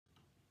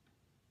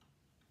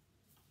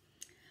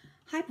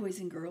Hi, boys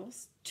and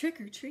girls. Trick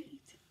or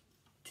treat.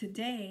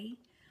 Today,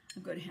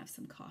 I'm going to have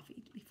some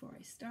coffee before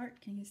I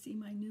start. Can you see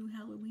my new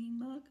Halloween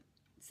mug?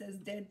 It says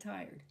dead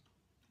tired.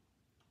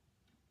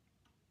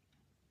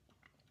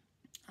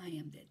 I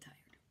am dead tired.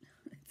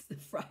 It's the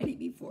Friday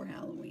before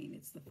Halloween.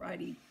 It's the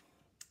Friday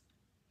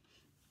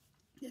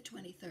the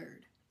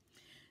 23rd.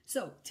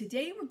 So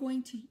today we're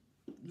going to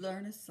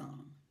learn a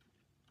song.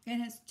 It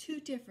has two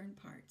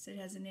different parts. It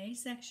has an A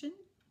section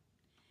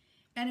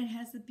and it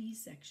has the B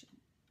section.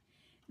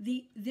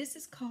 This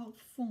is called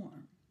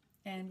form,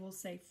 and we'll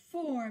say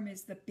form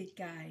is the big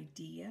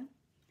idea.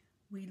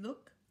 We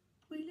look,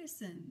 we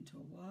listen to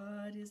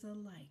what is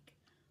alike.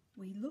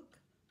 We look,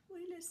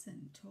 we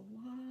listen to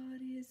what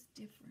is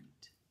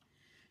different.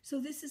 So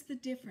this is the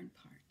different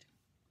part.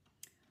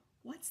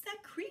 What's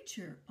that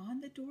creature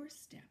on the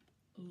doorstep,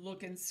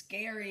 looking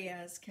scary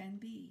as can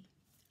be?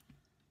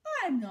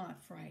 I'm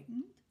not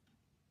frightened.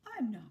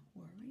 I'm not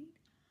worried.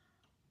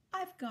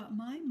 I've got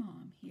my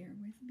mom here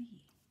with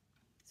me.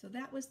 So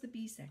that was the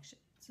B section.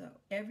 So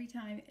every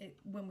time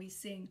when we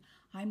sing,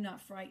 I'm not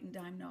frightened,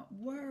 I'm not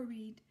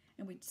worried,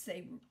 and we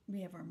say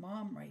we have our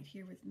mom right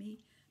here with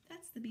me,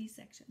 that's the B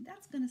section.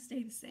 That's going to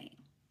stay the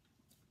same.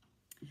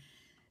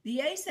 The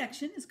A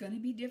section is going to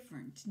be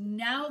different.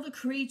 Now the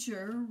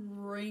creature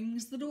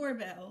rings the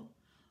doorbell,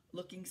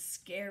 looking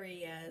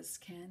scary as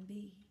can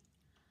be.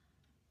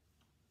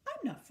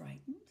 I'm not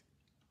frightened.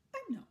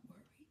 I'm not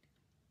worried.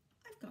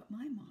 I've got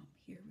my mom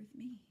here with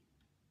me.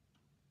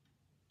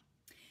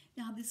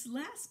 Now this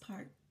last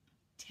part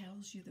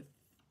tells you the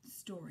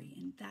story,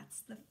 and that's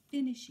the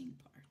finishing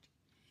part.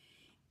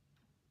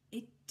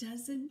 It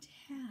doesn't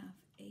have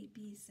a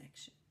B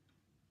section.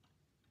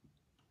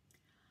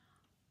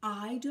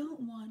 I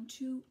don't want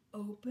to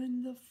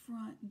open the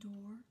front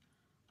door.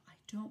 I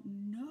don't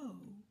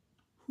know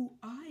who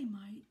I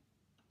might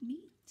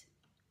meet.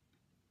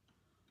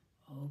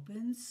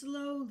 Open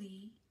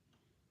slowly.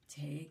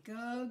 Take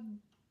a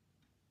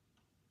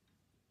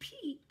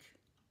peek.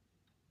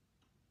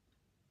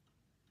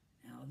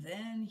 Now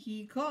then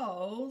he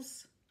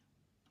calls.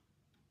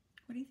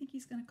 What do you think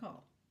he's going to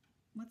call?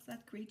 What's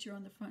that creature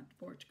on the front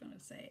porch going to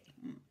say?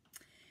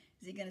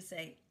 Is he going to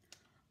say,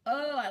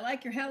 "Oh, I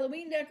like your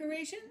Halloween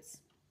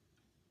decorations"?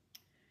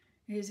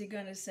 Is he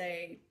going to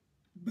say,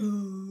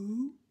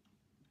 "Boo"?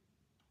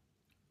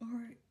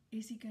 Or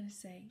is he going to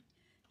say,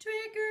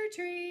 "Trick or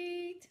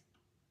treat"?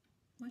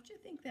 What do you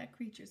think that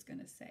creature's going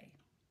to say?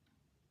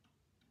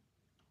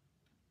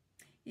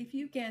 If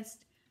you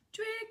guessed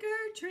trick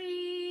or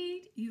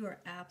treat, you are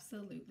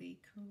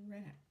absolutely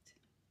correct.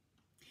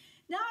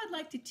 Now I'd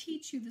like to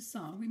teach you the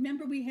song.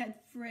 Remember we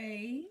had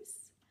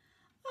phrase.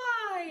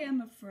 I am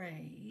a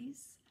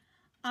phrase.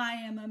 I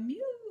am a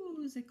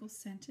musical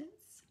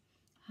sentence.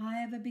 I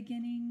have a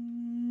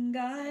beginning.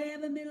 I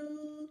have a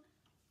middle.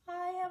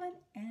 I have an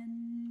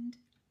end.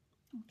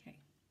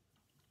 Okay.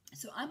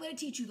 So I'm going to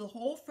teach you the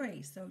whole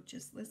phrase, so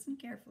just listen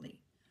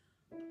carefully.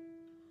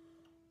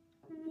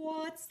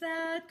 What's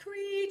that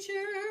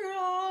creature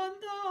on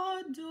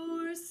the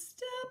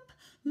doorstep,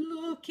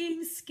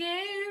 looking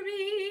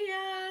scary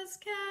as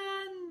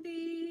can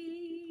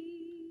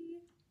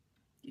be?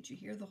 Did you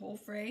hear the whole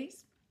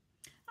phrase?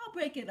 I'll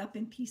break it up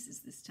in pieces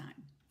this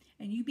time,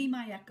 and you be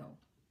my echo.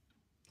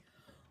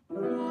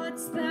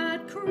 What's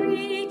that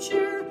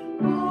creature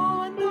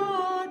on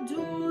the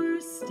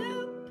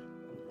doorstep?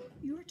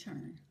 Your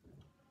turn.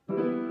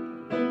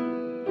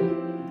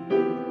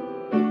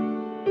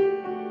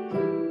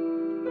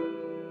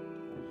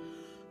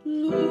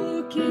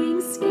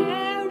 Looking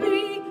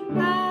scary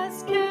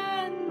as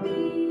can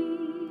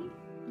be.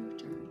 Your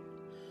turn.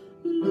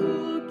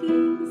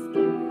 Looking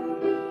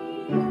scary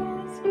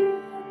as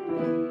can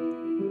be.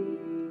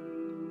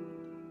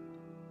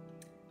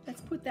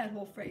 Let's put that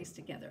whole phrase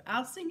together.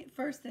 I'll sing it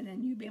first and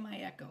then you be my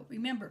echo.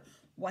 Remember,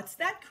 what's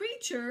that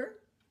creature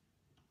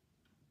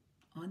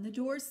on the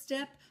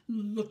doorstep,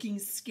 looking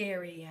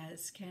scary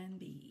as can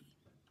be?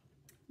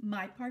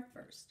 My part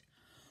first.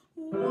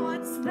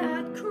 What's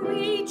that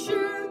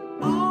creature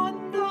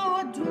on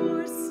the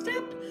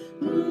doorstep,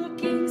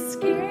 looking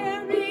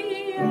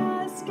scary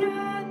as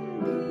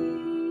can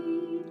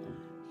be?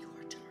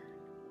 Your turn.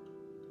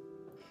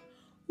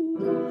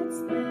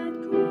 What's that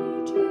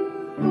creature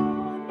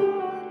on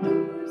the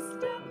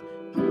doorstep,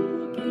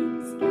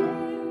 looking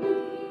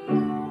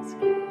scary as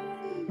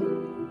can be?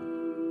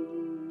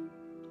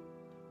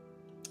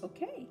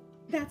 Okay,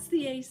 that's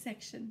the A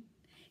section.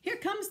 Here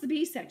comes the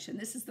B section.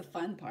 This is the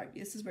fun part.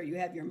 This is where you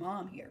have your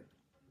mom here.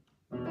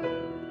 I'm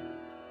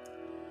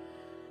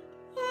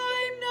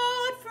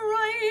not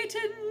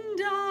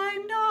frightened.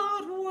 I'm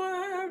not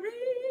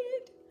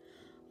worried.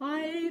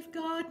 I've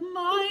got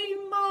my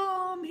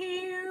mom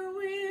here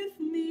with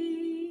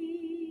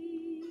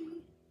me.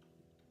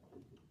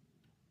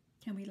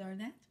 Can we learn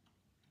that?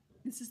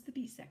 This is the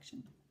B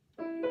section.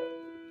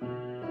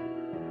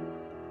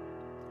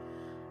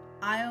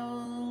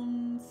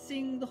 I'll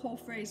sing the whole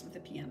phrase with the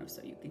piano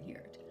so you can hear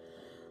it.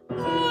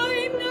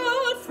 I'm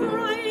not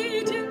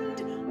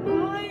frightened,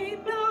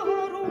 I'm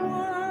not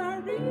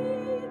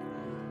worried,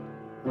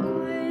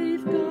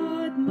 I've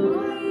got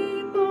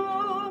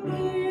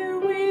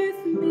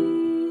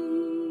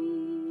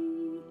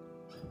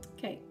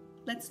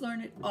let's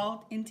learn it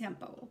all in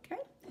tempo, okay?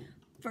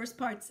 First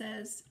part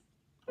says,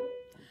 I'm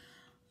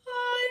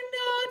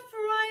not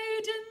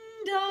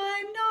frightened,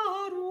 I'm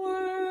not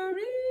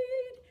worried.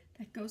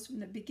 That goes from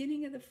the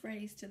beginning of the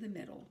phrase to the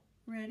middle.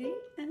 Ready?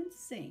 And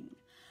sing.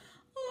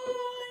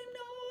 I'm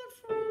not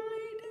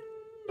frightened,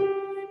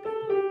 I'm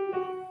not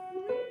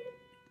worried.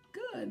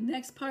 Good.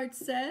 Next part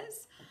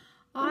says,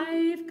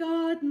 I've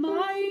got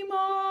my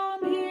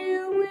mom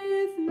here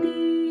with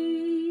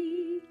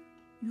me.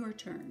 Your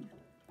turn.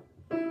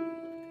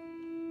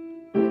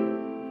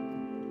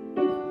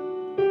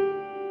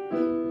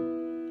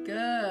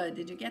 Good.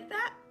 Did you get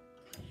that?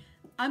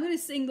 I'm going to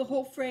sing the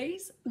whole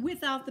phrase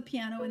without the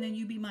piano, and then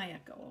you be my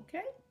echo,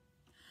 okay?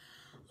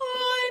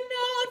 I'm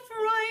not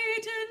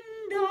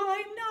frightened,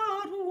 I'm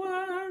not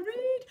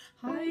worried.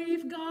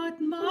 I've got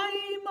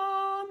my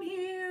mom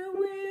here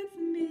with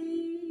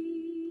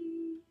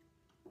me.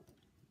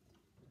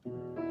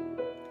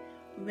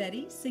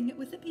 Ready? Sing it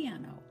with the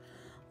piano.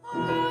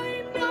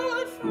 I'm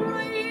not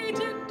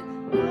frightened,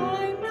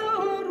 I'm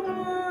not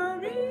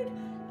worried.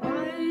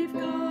 I've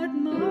got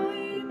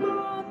my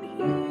mom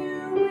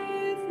here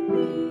with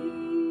me.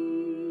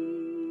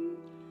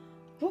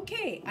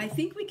 Okay, I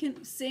think we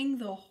can sing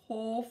the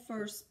whole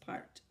first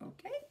part,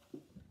 okay?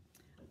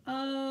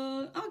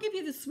 I'll give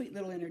you the sweet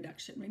little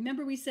introduction.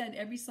 Remember we said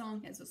every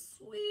song has a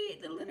sweet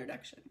little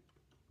introduction.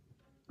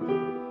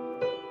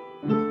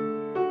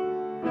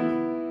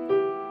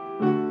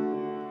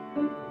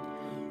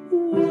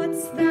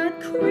 What's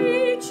that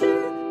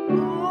creature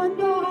on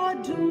the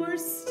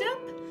doorstep,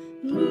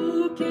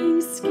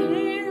 looking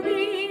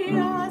scary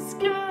as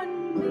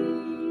can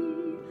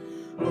be?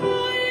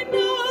 I'm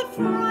not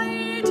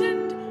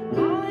frightened,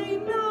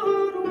 I'm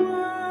not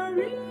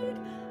worried.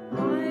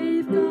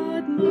 I've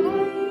got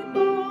my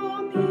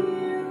mom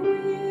here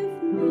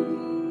with me.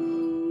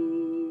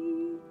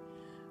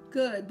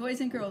 Good.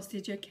 Boys and girls,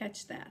 did you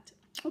catch that?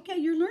 Okay,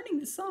 you're learning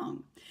the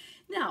song.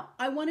 Now,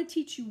 I want to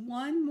teach you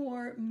one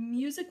more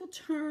musical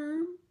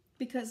term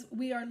because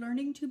we are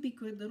learning to be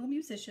good little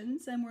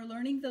musicians and we're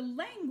learning the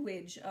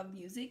language of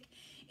music.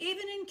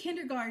 Even in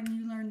kindergarten,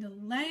 you learn the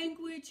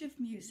language of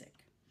music.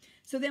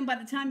 So then by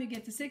the time you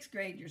get to 6th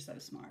grade, you're so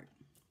smart.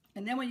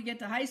 And then when you get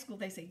to high school,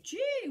 they say,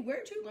 gee,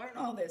 where'd you learn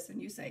all this?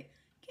 And you say,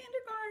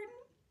 kindergarten.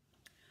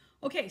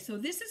 Okay, so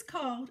this is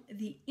called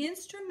the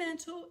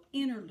instrumental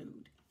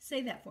interlude.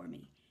 Say that for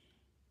me.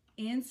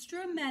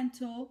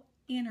 Instrumental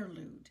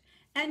interlude.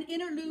 An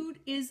interlude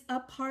is a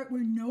part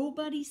where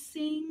nobody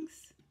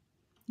sings,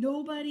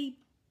 nobody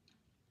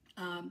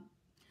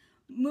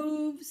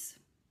moves.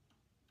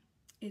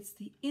 It's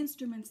the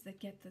instruments that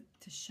get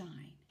to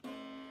shine.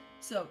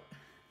 So,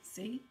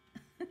 see?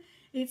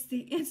 It's the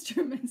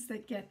instruments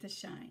that get to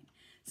shine.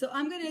 So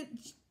I'm going to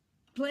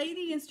play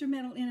the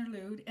instrumental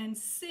interlude and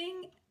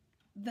sing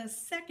the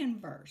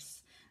second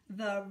verse.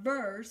 The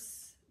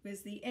verse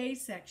is the A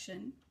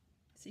section.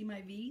 See my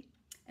V?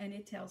 And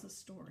it tells a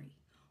story.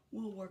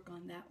 We'll work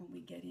on that when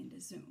we get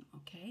into Zoom,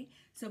 okay?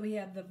 So we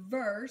have the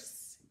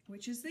verse,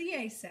 which is the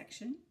A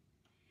section,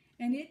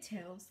 and it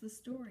tells the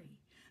story.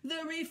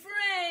 The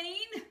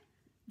refrain,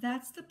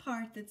 that's the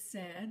part that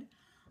said,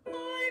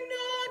 I'm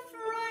not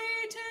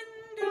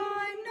frightened,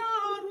 I'm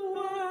not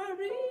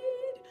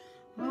worried.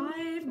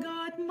 I've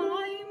got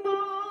my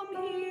mom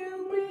here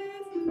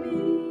with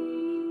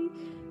me.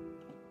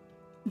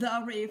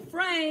 The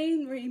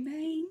refrain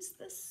remains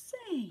the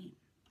same.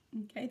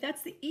 Okay,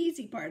 that's the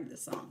easy part of the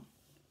song.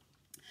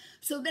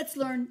 So let's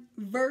learn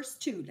verse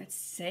 2. Let's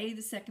say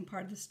the second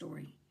part of the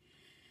story.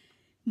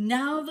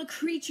 Now the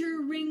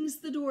creature rings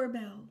the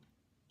doorbell,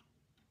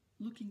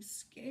 looking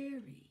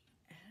scary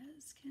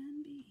as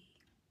can be.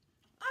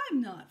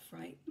 I'm not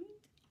frightened.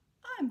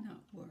 I'm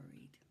not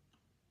worried.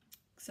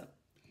 So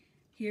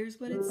here's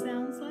what it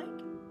sounds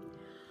like.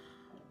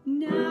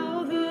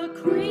 Now the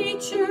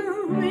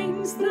creature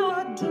rings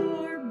the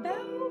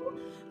doorbell,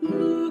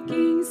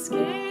 looking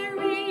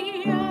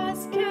scary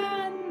as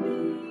can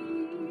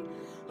be.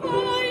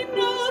 I'm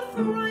not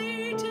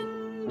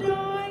frightened,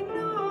 I'm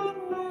not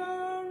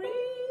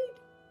worried.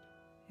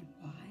 And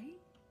why?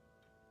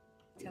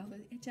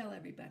 Tell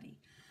everybody.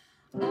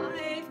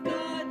 I've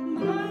got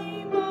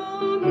my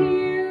mom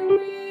here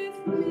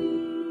with me.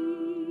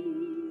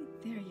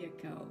 There you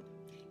go.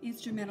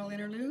 Instrumental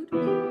interlude.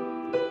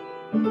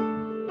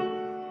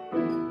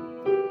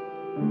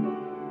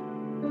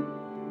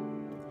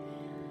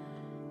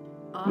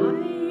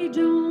 I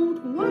don't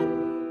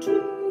want to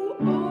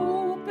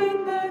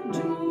open the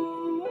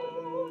door.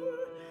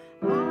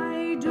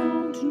 I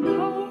don't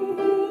know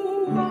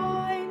who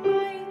I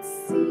might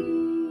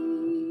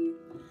see.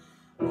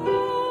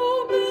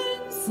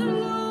 Open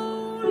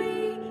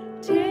slowly,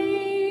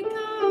 take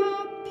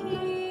a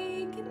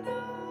peek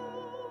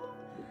now.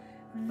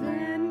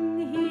 Then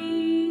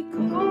he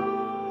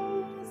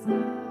calls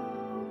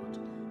out,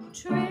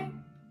 trick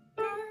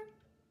or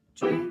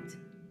treat.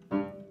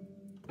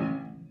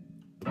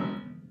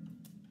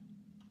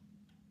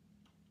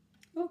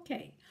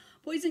 Okay,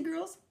 boys and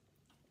girls,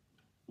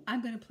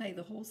 I'm going to play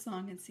the whole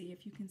song and see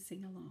if you can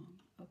sing along,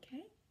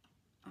 okay?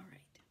 All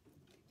right.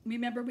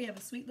 remember, we have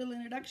a sweet little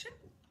introduction.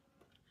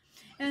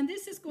 And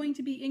this is going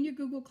to be in your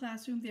Google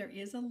Classroom. There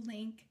is a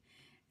link,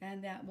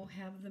 and that will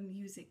have the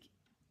music,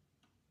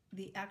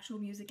 the actual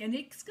music. And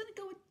it's going to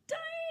go a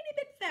tiny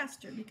bit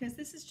faster because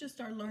this is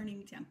just our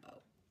learning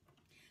tempo.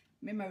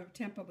 Remember,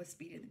 tempo with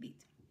speed of the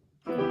beat.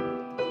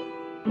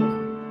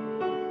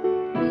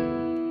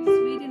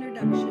 Sweet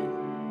introduction.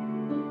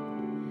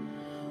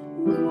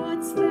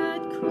 What's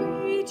that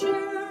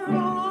creature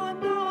on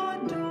the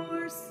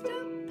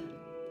doorstep?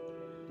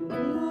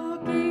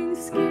 Looking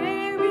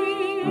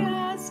scary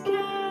as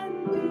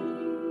can be.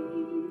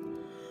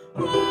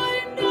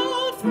 I'm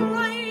not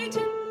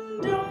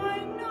frightened,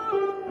 I'm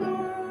not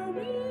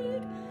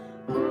worried.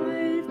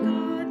 I've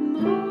got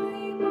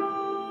my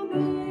mom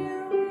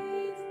here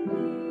with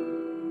me.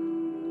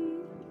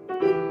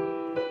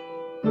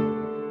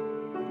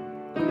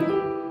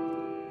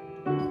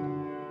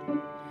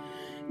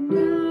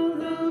 Now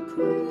the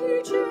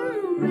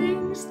creature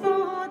rings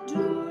the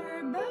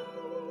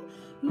doorbell,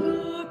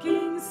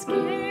 looking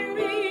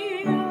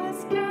scary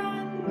as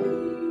can be.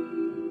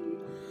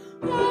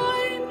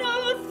 I'm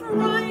not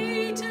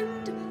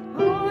frightened,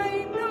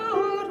 I'm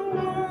not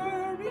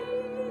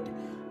worried.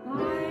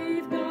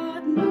 I've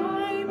got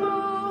my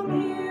mom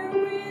here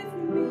with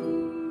me.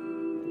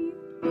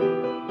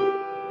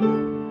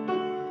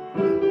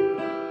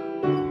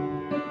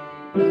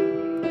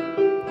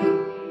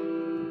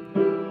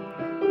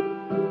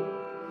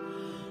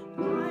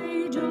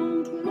 I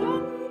don't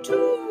want to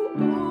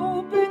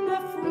open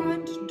the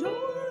front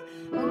door.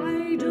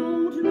 I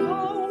don't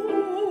know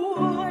who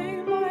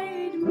I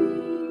might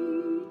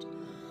meet.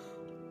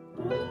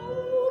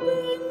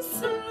 Open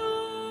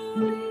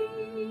slowly,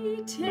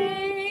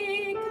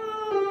 take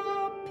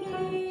a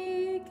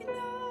peek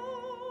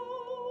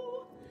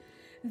now.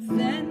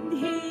 Then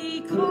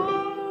he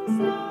calls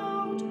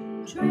out,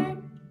 trick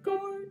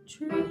or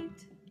treat.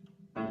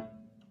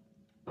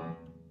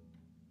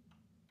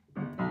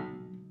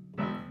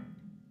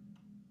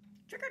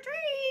 Trick or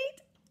treat!